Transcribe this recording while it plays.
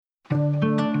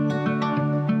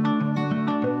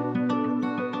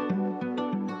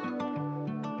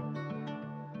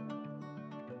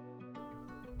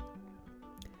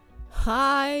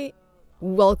Hi,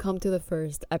 welcome to the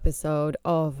first episode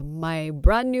of my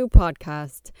brand new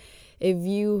podcast. If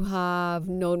you have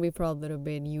known me for a little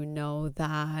bit, you know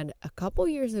that a couple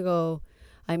years ago,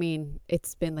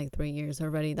 it's been like 3 years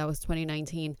already, that was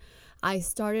 2019, I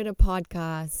started a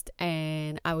podcast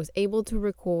and I was able to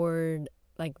record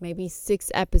like maybe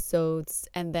 6 episodes,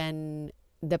 and then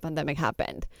the pandemic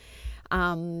happened.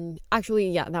 That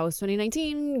was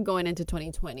 2019 going into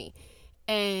 2020.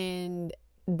 And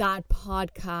that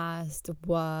podcast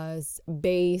was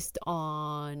based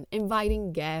on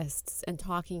inviting guests and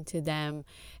talking to them.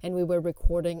 And we were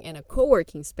recording in a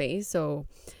co-working space. So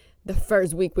the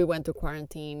first week we went to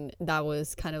quarantine, that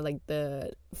was kind of like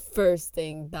the first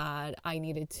thing that I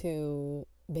needed to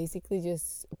basically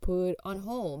just put on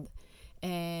hold.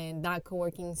 And that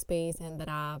co-working space ended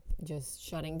up just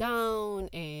shutting down,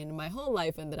 and my whole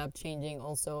life ended up changing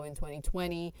also in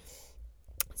 2020.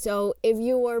 So if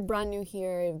you are brand new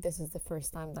here, if this is the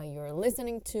first time that you're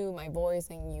listening to my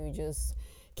voice and you just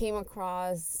came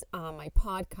across my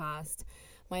podcast,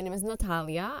 my name is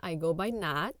Natalia. I go by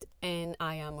Nat, and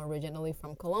I am originally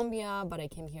from Colombia, but I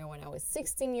came here when I was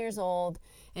 16 years old.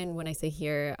 And when I say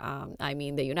here, I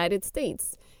mean the United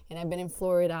States. And I've been in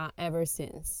Florida ever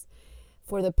since.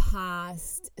 For the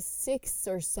past 6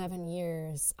 or 7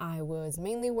 years, I was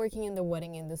mainly working in the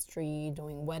wedding industry,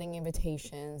 doing wedding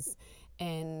invitations.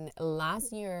 And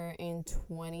last year in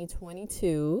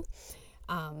 2022,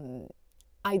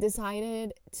 I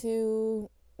decided to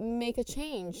make a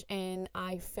change, and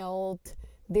I felt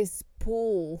this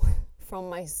pull from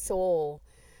my soul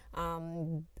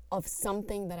of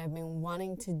something that I've been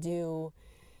wanting to do.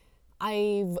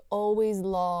 I've always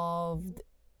loved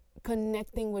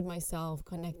connecting with myself,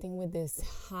 connecting with this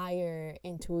higher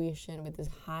intuition, with this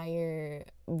higher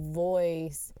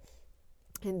voice,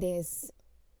 and this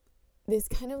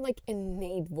kind of like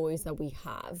innate voice that we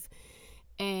have.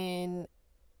 And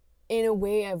in a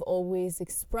way, I've always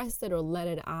expressed it or let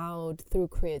it out through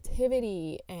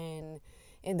creativity. And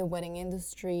in the wedding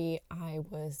industry, I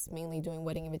was mainly doing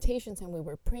wedding invitations, and we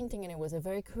were printing, and it was a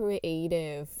very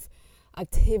creative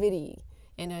activity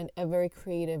and a very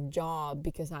creative job,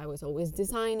 because I was always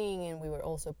designing, and we were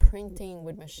also printing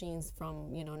with machines from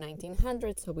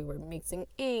 1900s. So we were mixing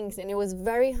inks, and it was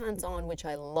very hands-on, which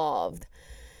I loved.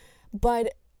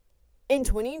 But in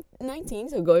 2019,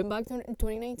 so going back to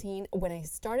 2019, when I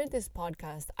started this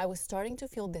podcast, I was starting to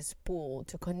feel this pull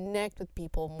to connect with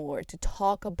people more, to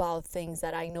talk about things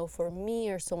that I know for me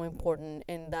are so important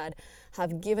and that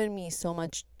have given me so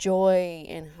much joy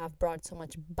and have brought so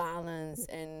much balance,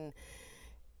 and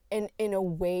in a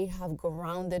way have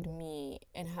grounded me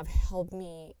and have helped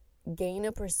me gain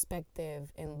a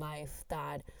perspective in life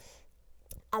that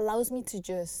allows me to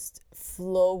just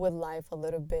flow with life a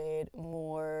little bit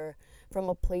more from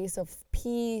a place of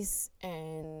peace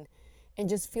and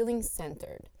just feeling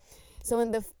centered. So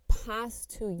in the past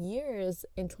 2 years,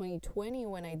 in 2020,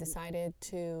 when I decided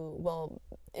in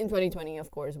 2020,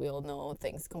 of course, we all know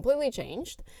things completely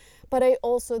changed, but I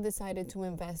also decided to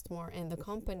invest more in the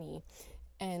company.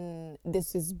 And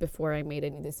this is before I made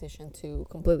any decision to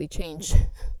completely change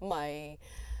my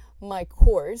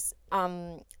course.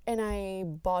 And I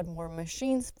bought more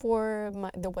machines for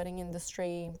the wedding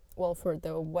industry. Well, for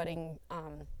the wedding,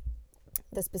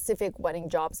 the specific wedding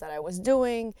jobs that I was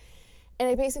doing. And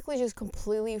I basically just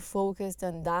completely focused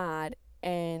on that.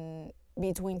 And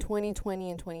between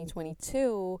 2020 and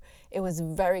 2022, it was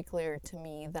very clear to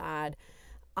me that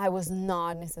I was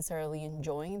not necessarily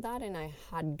enjoying that, and I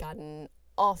had gotten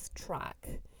off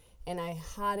track, and I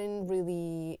hadn't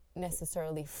really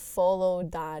necessarily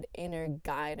followed that inner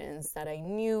guidance that I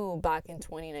knew back in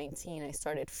 2019. I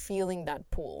started feeling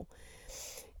that pull,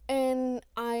 and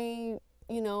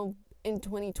in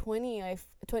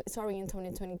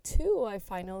 2022, I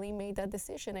finally made that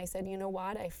decision. I said, you know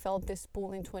what? I felt this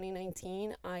pull in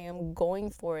 2019. I am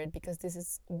going for it because this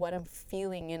is what I'm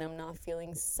feeling, and I'm not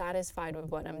feeling satisfied with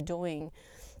what I'm doing.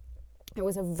 It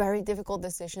was a very difficult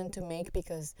decision to make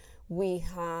because we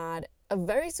had a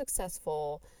very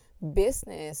successful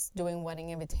business doing wedding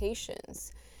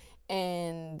invitations.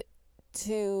 And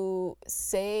to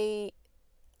say,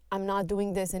 I'm not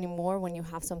doing this anymore, when you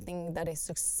have something that is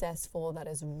successful, that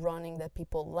is running, that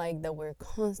people like, that we're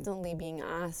constantly being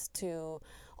asked to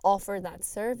offer that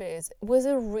service, was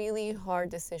a really hard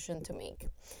decision to make.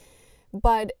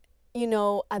 But,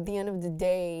 at the end of the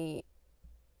day,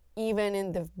 even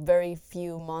in the very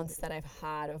few months that I've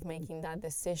had of making that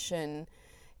decision,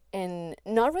 and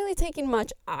not really taking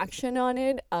much action on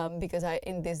it, because I,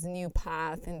 in this new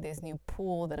path, in this new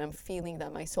pool that I'm feeling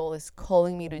that my soul is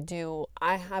calling me to do,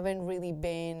 I haven't really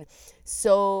been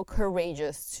so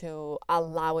courageous to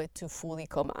allow it to fully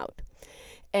come out.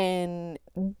 And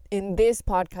in this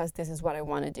podcast, this is what I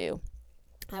want to do.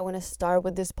 I want to start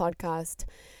with this podcast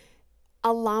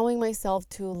allowing myself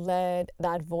to let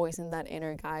that voice and that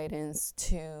inner guidance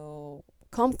to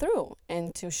come through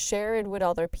and to share it with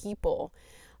other people.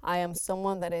 I am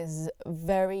someone that is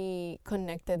very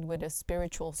connected with the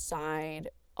spiritual side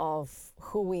of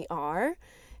who we are.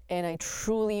 And I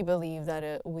truly believe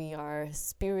that we are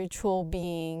spiritual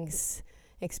beings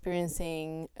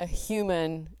experiencing a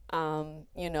human,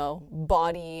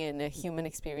 body and a human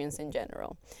experience in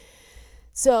general.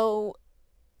 So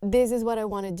this is what I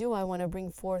want to do. I want to bring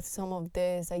forth some of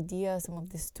these ideas, some of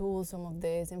these tools, some of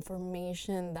this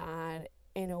information that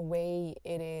in a way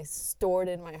it is stored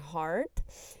in my heart.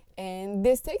 And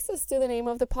this takes us to the name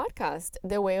of the podcast,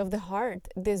 The Way of the Heart.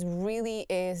 This really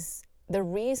is the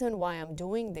reason why I'm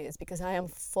doing this, because I am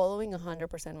following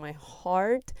 100% my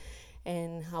heart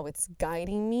and how it's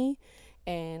guiding me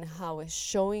and how it's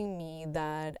showing me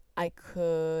that I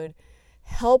could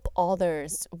help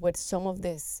others with some of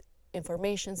this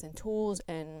informations and tools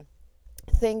and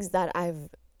things that I've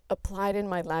applied in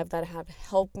my life that have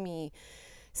helped me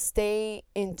stay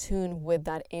in tune with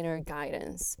that inner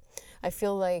guidance. I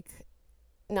feel like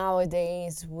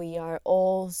nowadays we are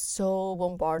all so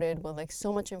bombarded with like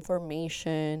so much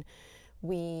information.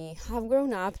 We have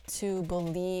grown up to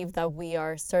believe that we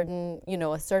are a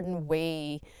certain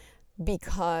way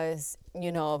because,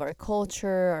 of our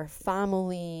culture, our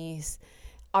families,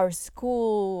 our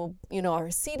school, our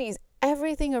cities,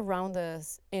 everything around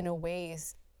us in a way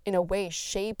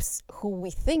shapes who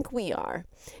we think we are.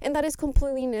 And that is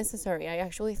completely necessary. I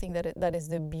actually think that that is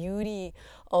the beauty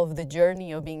of the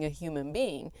journey of being a human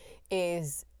being,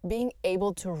 is being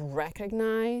able to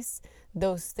recognize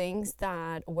those things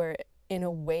that were in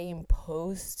a way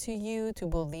imposed to you to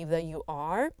believe that you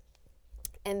are,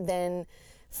 and then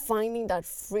finding that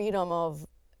freedom of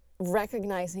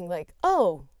recognizing like,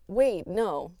 oh, wait,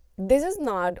 no, this is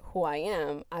not who I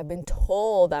am. I've been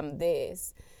told I'm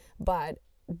this, but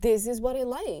this is what I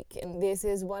like, and this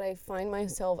is what I find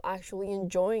myself actually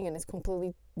enjoying, and it's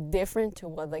completely different to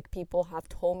what like people have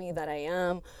told me that I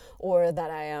am, or that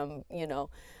I am,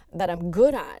 that I'm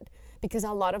good at. Because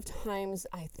a lot of times,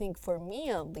 I think for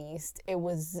me at least, it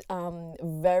was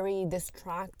very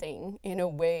distracting in a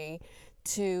way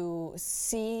to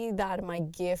see that my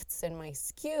gifts and my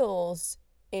skills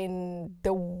in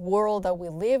the world that we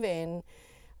live in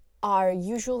are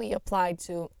usually applied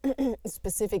to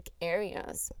specific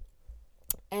areas.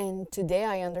 And today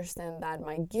I understand that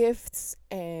my gifts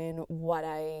and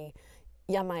my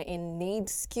innate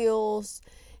skills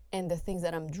and the things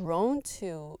that I'm drawn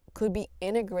to could be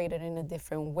integrated in a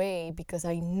different way because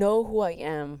I know who I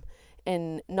am,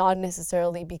 and not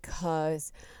necessarily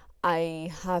because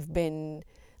I have been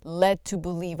led to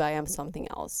believe I am something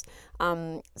else.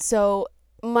 So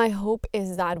my hope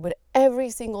is that with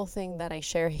every single thing that I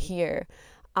share here,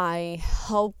 I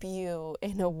help you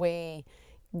in a way,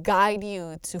 guide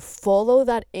you to follow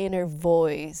that inner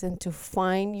voice and to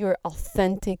find your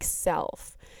authentic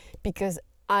self. Because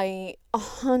I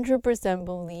 100%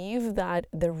 believe that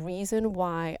the reason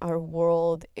why our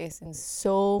world is in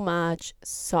so much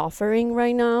suffering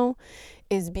right now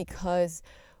is because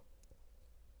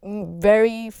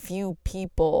very few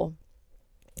people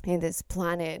in this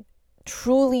planet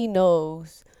truly know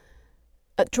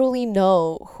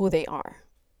who they are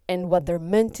and what they're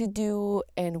meant to do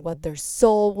and what their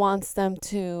soul wants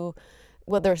to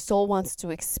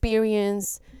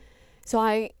experience. So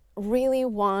I really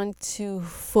want to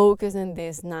focus on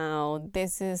this now.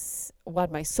 This is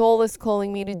what my soul is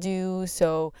calling me to do.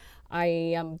 So I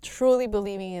am truly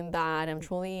believing in that. I'm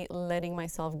truly letting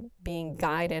myself being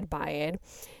guided by it.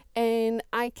 And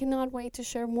I cannot wait to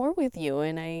share more with you.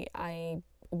 And I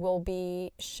will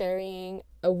be sharing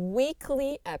a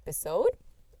weekly episode.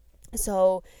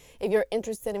 So if you're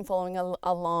interested in following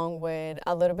along with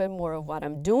a little bit more of what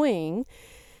I'm doing,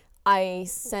 I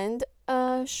send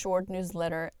a short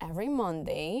newsletter every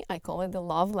Monday. I call it the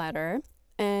Love Letter.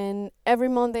 And every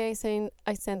Monday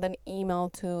I send an email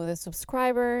to the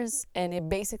subscribers, and it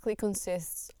basically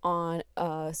consists on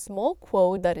a small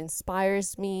quote that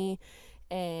inspires me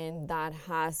and that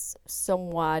has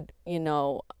somewhat,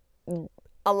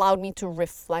 allowed me to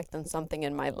reflect on something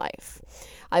in my life.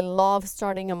 I love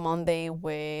starting a Monday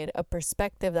with a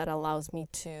perspective that allows me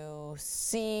to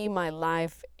see my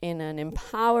life in an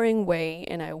empowering way,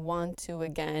 and I want to,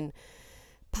 again,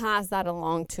 pass that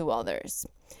along to others.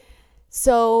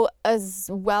 So, as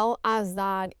well as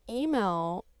that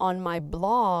email on my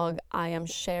blog, I am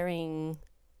sharing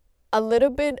a little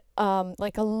bit,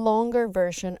 like a longer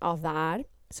version of that.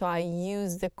 So, I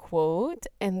use the quote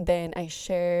and then I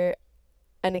share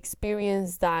an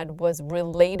experience that was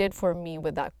related for me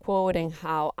with that quote and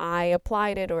how I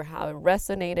applied it or how it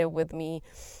resonated with me.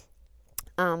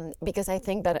 Because I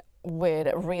think that with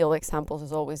real examples,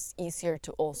 it's always easier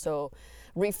to also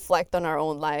reflect on our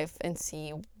own life and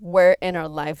see where in our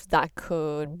lives that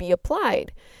could be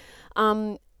applied.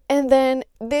 Um, and then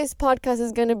this podcast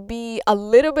is going to be a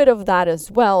little bit of that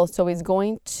as well. So it's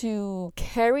going to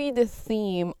carry the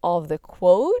theme of the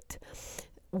quote,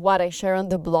 what I share on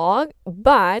the blog,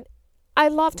 but I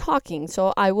love talking.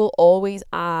 So I will always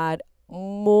add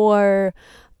more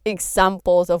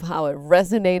examples of how it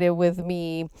resonated with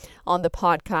me on the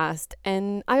podcast.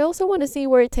 And I also want to see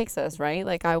where it takes us, right?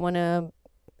 Like I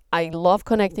love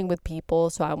connecting with people,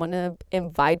 so I want to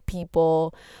invite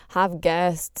people, have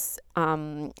guests,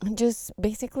 just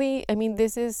basically, I mean,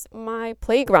 this is my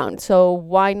playground, so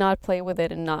why not play with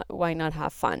it and why not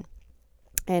have fun?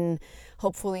 And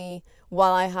hopefully,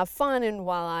 while I have fun and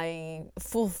while I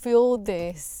fulfill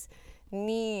this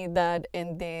need that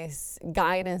and this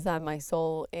guidance that my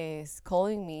soul is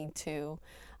calling me to,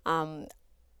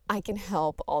 I can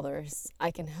help others.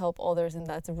 I can help others, and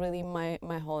that's really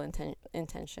my whole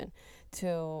intention,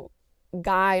 to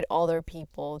guide other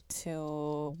people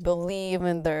to believe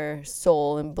in their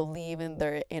soul and believe in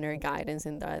their inner guidance,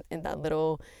 in that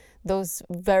little, those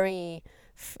very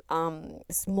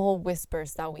small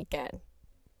whispers that we get.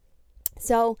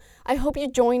 So I hope you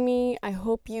join me. I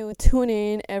hope you tune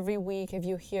in every week. If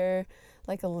you hear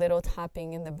like a little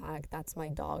tapping in the back, that's my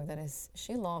dog.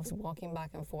 She loves walking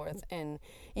back and forth. And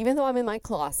even though I'm in my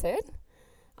closet,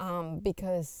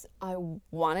 because I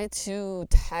wanted to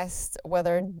test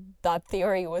whether that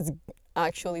theory was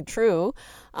actually true,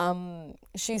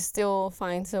 she still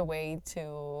finds a way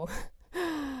to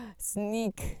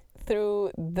sneak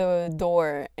through the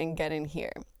door and get in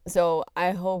here. So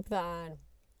I hope that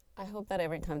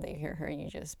every time that you hear her, you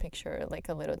just picture like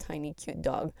a little tiny cute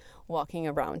dog walking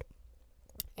around.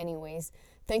 Anyways,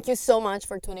 thank you so much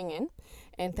for tuning in,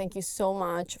 and thank you so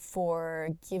much for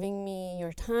giving me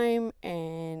your time.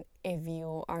 And if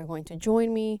you are going to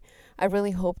join me, I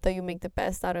really hope that you make the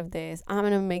best out of this. I'm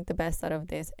going to make the best out of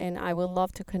this, and I would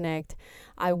love to connect.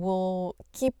 I will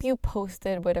keep you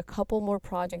posted with a couple more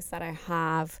projects that I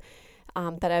have,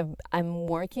 that I'm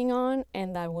working on,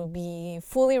 and that will be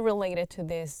fully related to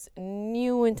this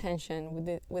new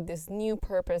intention, with this new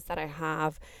purpose that I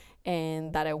have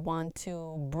and that I want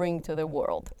to bring to the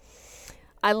world.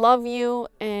 I love you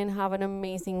and have an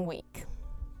amazing week.